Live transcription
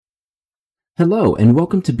Hello, and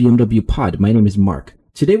welcome to BMW Pod. My name is Mark.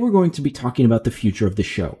 Today we're going to be talking about the future of the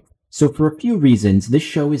show. So for a few reasons, this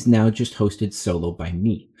show is now just hosted solo by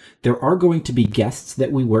me. There are going to be guests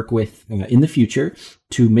that we work with in the future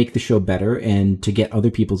to make the show better and to get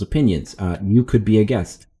other people's opinions. You could be a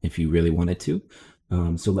guest if you really wanted to.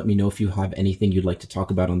 So let me know if you have anything you'd like to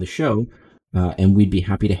talk about on the show, and we'd be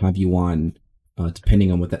happy to have you on,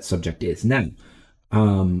 depending on what that subject is. Now,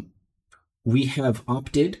 we have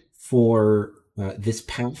opted for this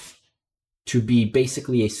path to be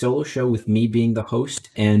basically a solo show with me being the host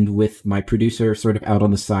and with my producer sort of out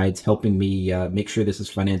on the sides helping me make sure this is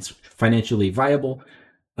financially viable.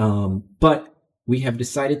 But we have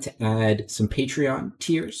decided to add some Patreon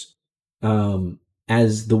tiers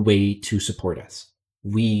as the way to support us.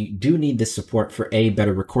 We do need this support for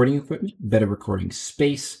better recording equipment, better recording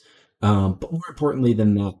space, but more importantly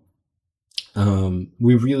than that,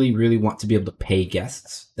 we really want to be able to pay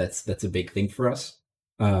guests. That's a big thing for us.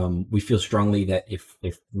 We feel strongly that if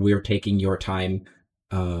we're taking your time,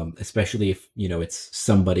 especially if, it's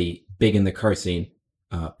somebody big in the car scene,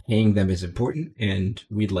 paying them is important, and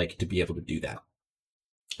we'd like to be able to do that.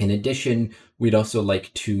 In addition, we'd also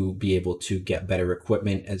like to be able to get better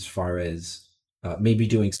equipment as far as maybe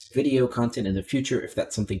doing video content in the future, if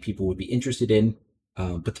that's something people would be interested in.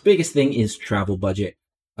 But the biggest thing is travel budget.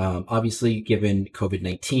 Obviously, given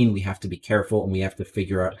COVID-19, we have to be careful and we have to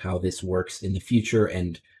figure out how this works in the future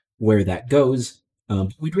and where that goes.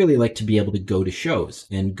 We'd really like to be able to go to shows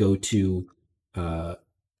and go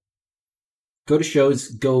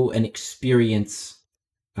and experience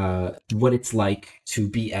what it's like to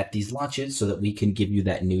be at these launches so that we can give you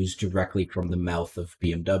that news directly from the mouth of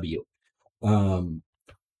BMW.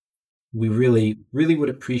 We really would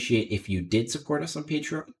appreciate if you did support us on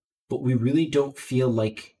Patreon, but we really don't feel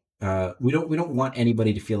like we don't want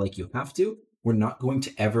anybody to feel like you have to. We're not going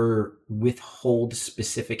to ever withhold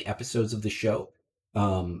specific episodes of the show.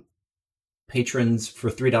 Patrons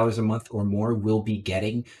for $3 a month or more will be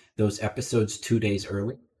getting those episodes 2 days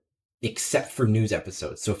early, except for news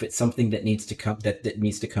episodes. So if it's something that needs to come that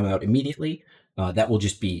needs to come out immediately, that will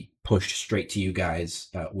just be pushed straight to you guys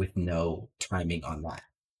with no timing on that.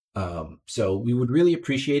 So we would really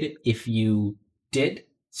appreciate it if you did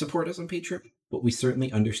support us on Patreon, but we certainly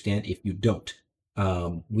understand if you don't.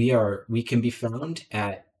 We can be found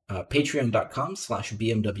at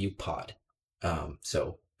patreon.com/BMWpod.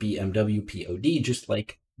 So BMWPOD, just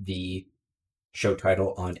like the show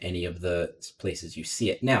title on any of the places you see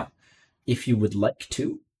it. Now, if you would like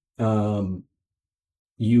to,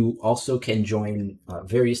 you also can join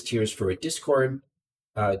various tiers for a Discord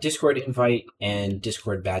invite and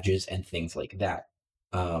Discord badges and things like that.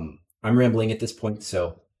 I'm rambling at this point,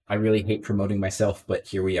 so I really hate promoting myself, but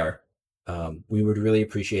here we are. We would really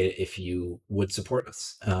appreciate it if you would support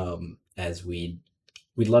us, as we'd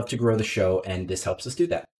love to grow the show, and this helps us do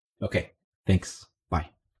that. Okay, thanks.